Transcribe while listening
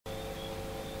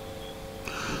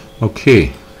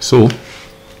Okay, so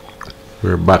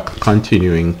we're back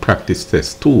continuing practice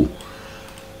test 2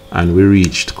 and we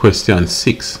reached question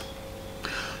 6.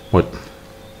 But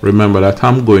remember that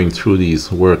I'm going through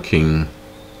these working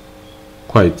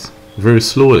quite very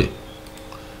slowly.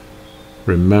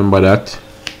 Remember that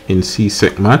in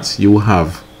CSEC maths you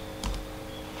have,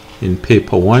 in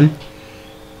paper 1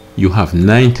 you have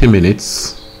 90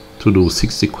 minutes to do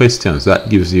 60 questions. That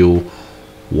gives you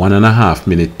 1.5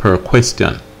 minutes per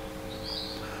question.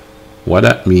 What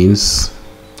that means,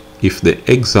 if the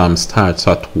exam starts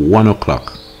at 1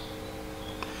 o'clock,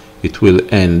 it will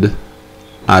end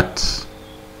at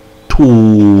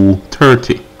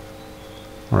 2:30.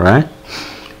 Alright,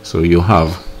 so you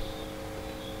have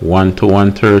 1 to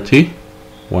 1:30,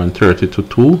 1:30 to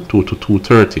 2, 2 to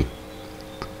 2:30.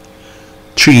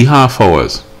 3 half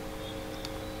hours.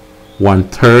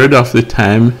 1/3 of the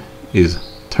time is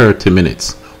 30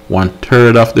 minutes.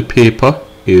 1/3 of the paper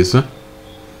is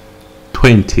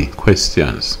 20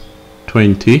 questions.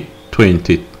 20,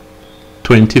 20,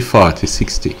 20, 40,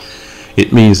 60.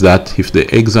 It means that if the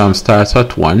exam starts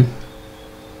at 1,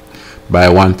 by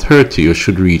 1:30 you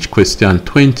should reach question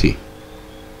 20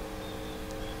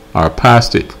 or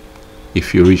past it.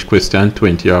 If you reach question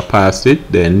 20 or past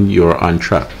it, then you're on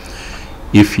track.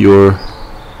 If you're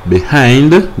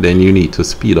behind, then you need to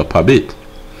speed up a bit.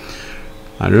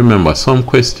 And remember, some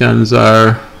questions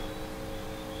are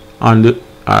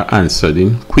answered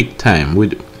in quick time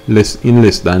with less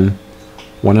than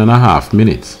 1.5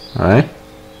 minutes. Alright,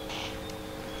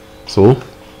 so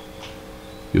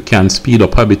you can speed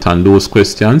up a bit on those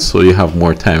questions so you have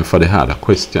more time for the harder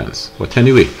questions. But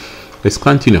anyway, let's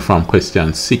continue from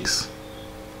question 6.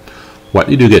 What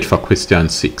did you get for question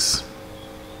 6?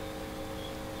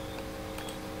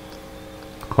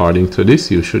 According to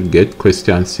this, you should get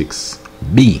question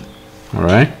 6B.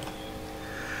 Alright,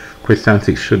 question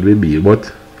 6 should be B,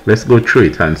 but let's go through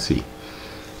it and see.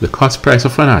 The cost price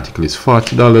of an article is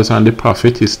 $40 and the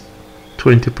profit is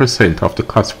 20% of the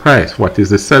cost price. What is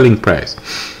the selling price?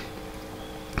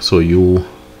 So you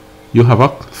have a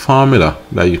formula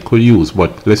that you could use,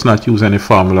 but let's not use any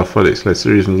formula for this. Let's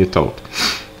reason it out.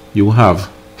 You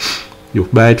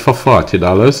buy it for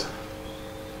 $40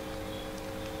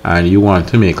 and you want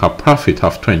to make a profit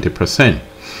of 20%.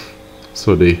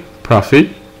 So the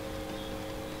profit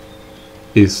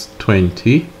is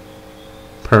 20%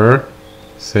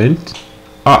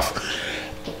 off.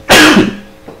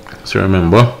 So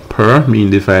remember, per mean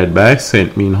divide by,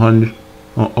 cent mean 100,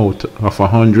 out of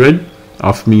 100,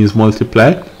 of means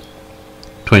multiply,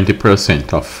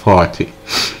 20% of 40.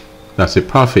 That's a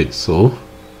profit. So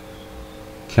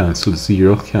cancel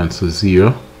 0, cancel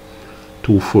 0.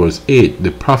 2 4s 8.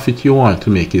 The profit you want to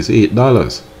make is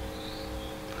 $8.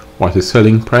 What is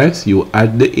selling price? You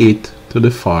add the 8 to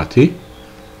the 40.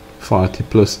 40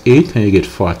 plus 8 and you get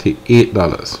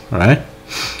 $48. Right?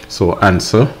 So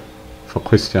answer for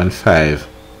question 5.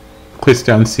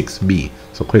 Question 6B.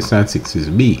 So question 6 is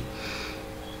B.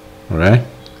 Alright?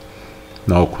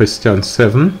 Now question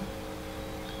 7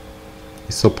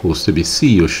 is supposed to be C.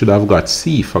 You should have got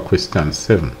C for question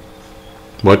 7.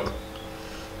 But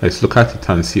let's look at it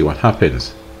and see what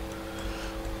happens.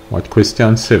 What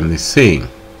question 7 is saying.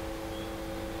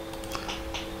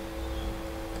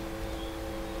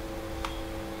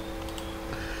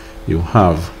 You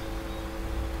have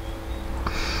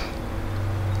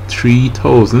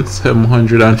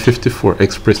 3,754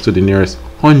 expressed to the nearest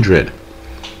 100.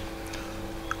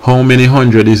 How many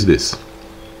 100 is this?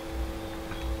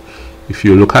 If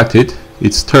you look at it,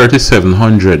 it's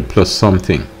 3,700 plus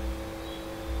something.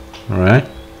 Alright?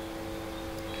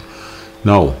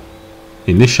 Now,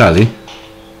 initially,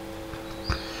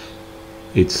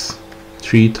 it's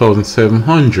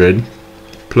 3,700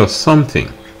 plus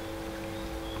something.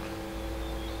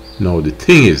 Now, the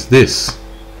thing is this.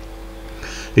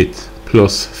 It's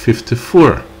plus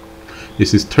 54.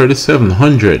 This is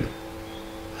 3,700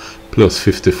 plus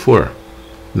 54.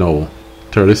 Now,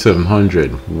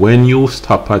 3,700. When you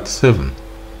stop at 7,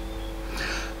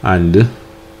 and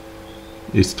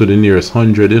it's to the nearest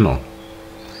 100, you know.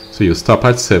 So you stop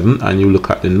at 7 and you look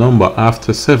at the number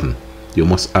after 7. You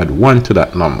must add 1 to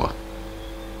that number.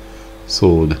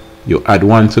 So you add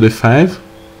 1 to the 5.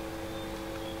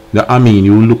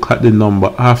 You look at the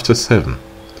number after 7.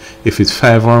 If it's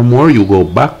 5 or more, you go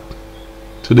back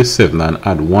to the 7 and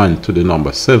add 1 to the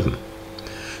number 7.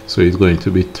 So it's going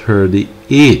to be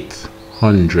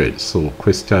 3,800. So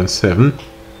question 7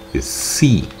 is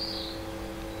C.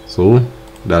 So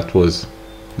that was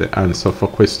the answer for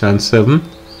question 7.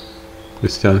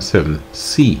 Question 7,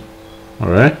 C.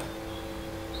 Alright.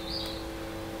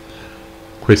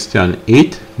 Question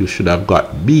 8, you should have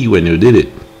got B when you did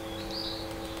it.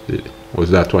 Was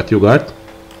that what you got?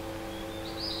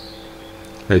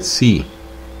 Let's see.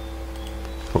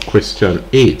 For question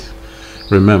 8,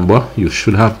 remember, you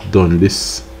should have done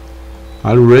this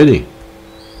already.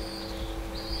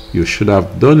 You should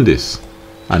have done this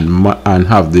and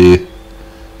have the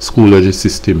Schoology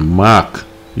system mark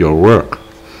your work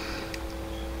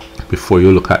before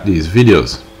you look at these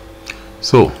videos.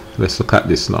 So let's look at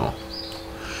this now.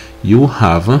 You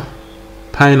have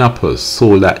pineapples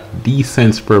sold at D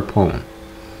cents per pound.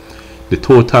 The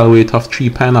total weight of 3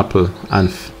 pineapple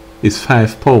is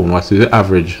 5 pounds. What is the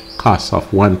average cost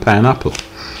of 1 pineapple?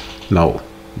 Now,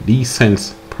 D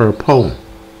cents per pound.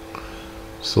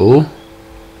 So,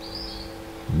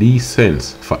 D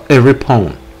cents for every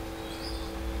pound.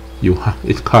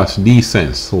 It costs D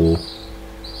cents. So,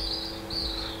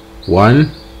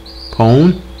 1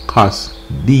 pound costs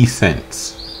D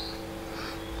cents.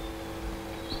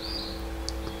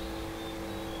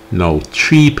 Now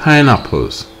 3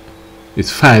 pineapples is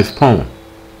 5 pounds.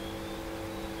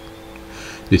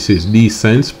 This is D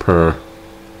cents per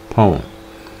pound.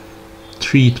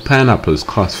 3 pineapples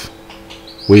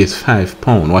weighs 5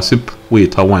 pounds. What's the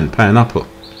weight of 1 pineapple?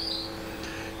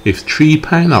 If 3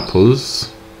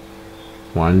 pineapples,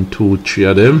 1, 2, 3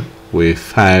 of them, weigh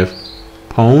 5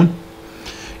 pounds,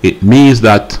 it means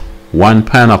that 1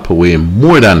 pineapple weighs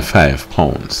more than 5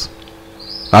 pounds.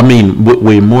 I mean,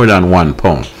 weigh more than 1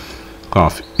 pound.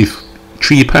 If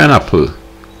 3 pineapple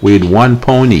weighed 1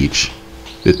 pound each,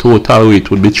 the total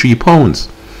weight would be 3 pounds.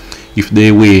 If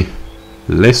they weigh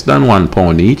less than 1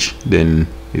 pound each, then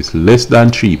it's less than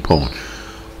 3 pounds.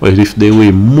 But if they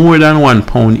weigh more than 1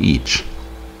 pound each,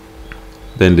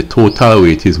 then the total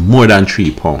weight is more than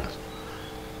 3 pounds.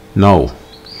 Now,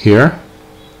 here,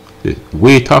 the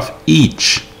weight of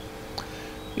each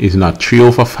is not 3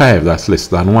 over 5, that's less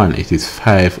than 1. It is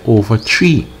 5 over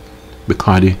 3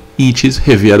 because each is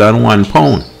heavier than 1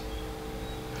 pound.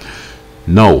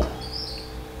 Now,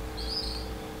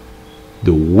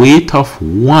 the weight of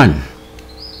one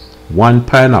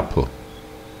pineapple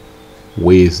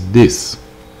weighs this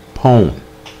pound.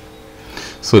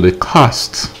 So the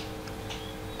cost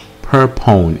per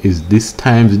pound is this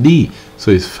times D.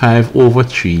 So it's 5 over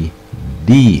 3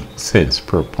 D cents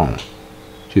per pound,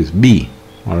 which is B.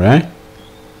 Alright?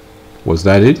 Was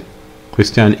that it?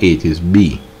 Question 8 is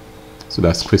B. So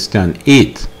that's question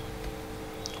 8.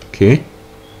 Okay?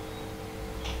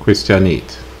 Question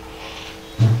 8.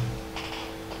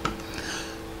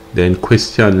 Then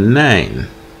question 9.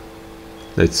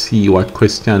 Let's see what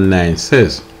question 9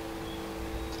 says.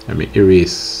 Let me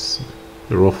erase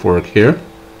the rough work here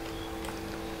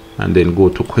and then go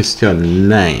to question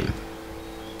 9.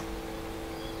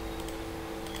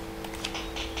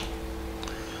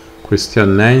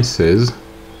 Question 9 says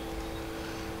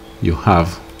you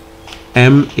have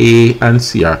M, A, and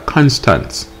C are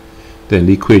constants. Then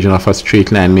the equation of a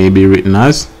straight line may be written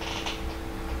as,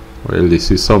 well,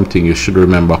 this is something you should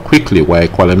remember quickly, y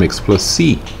equal mx plus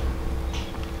c.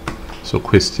 So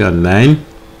question 9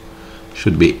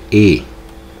 should be A.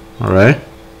 Alright?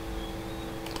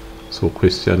 So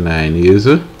question 9 is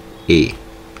A.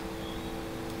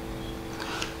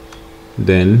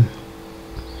 Then,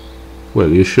 well,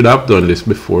 you should have done this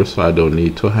before, so I don't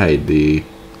need to hide the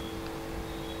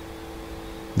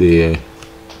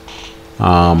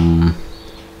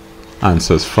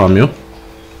answers from you,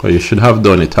 but you should have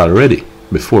done it already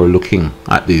before looking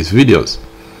at these videos.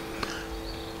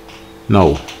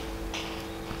 Now,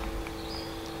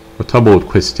 what about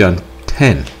question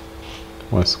 10?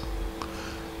 Was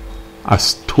a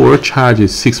store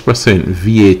charges 6%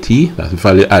 VAT, that's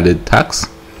value added tax.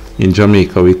 In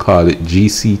Jamaica we call it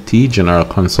GCT, general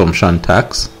consumption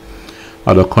tax.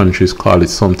 Other countries call it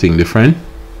something different.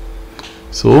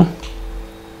 So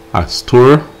a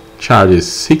store charges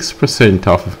 6%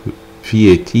 of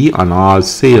VAT on all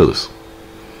sales.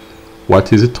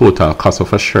 What is the total cost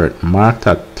of a shirt marked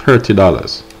at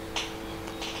 $30?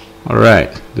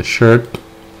 Alright, the shirt,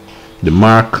 the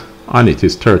mark on it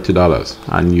is $30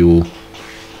 and you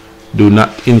do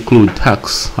not include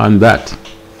tax on that.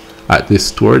 At this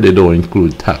store they don't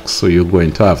include tax, so you're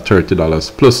going to have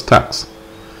 $30 plus tax.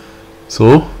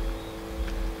 So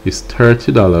it's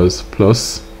 $30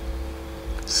 plus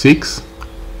 6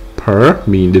 per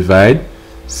mean divide,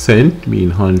 cent mean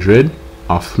 100,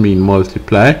 of mean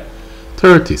multiply,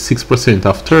 30, 6%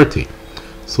 of 30.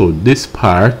 So this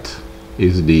part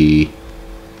is the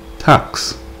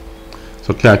tax.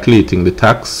 So calculating the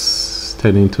tax,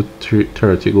 10 into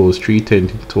 30 goes 3, 10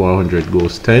 into 100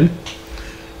 goes 10,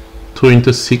 2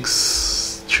 into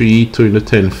 6, 3 to the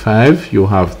 10 5, you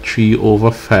have 3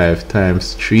 over 5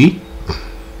 times 3,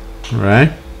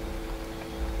 right?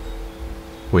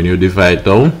 When you divide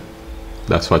down,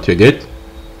 that's what you get.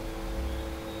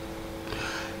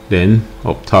 Then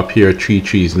up top here, 3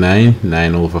 3 is 9,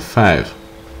 9 over 5.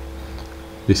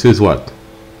 This is what?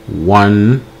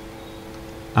 1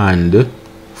 and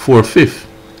 4/5.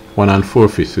 1 and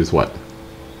 4/5 is what?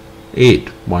 8,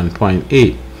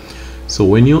 1.8. So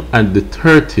when you add the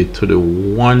 30 to the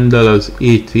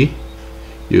 $1.80,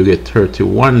 you get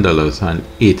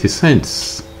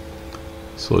 $31.80.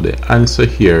 So the answer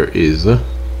here is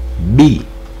B.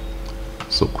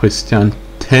 So question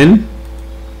 10,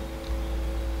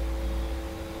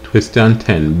 question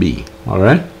 10B. All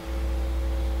right.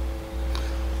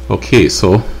 Okay,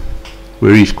 so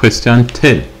we reach question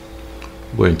 10.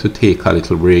 I'm going to take a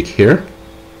little break here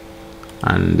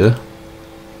and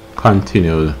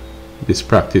continue this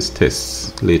practice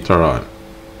test later on.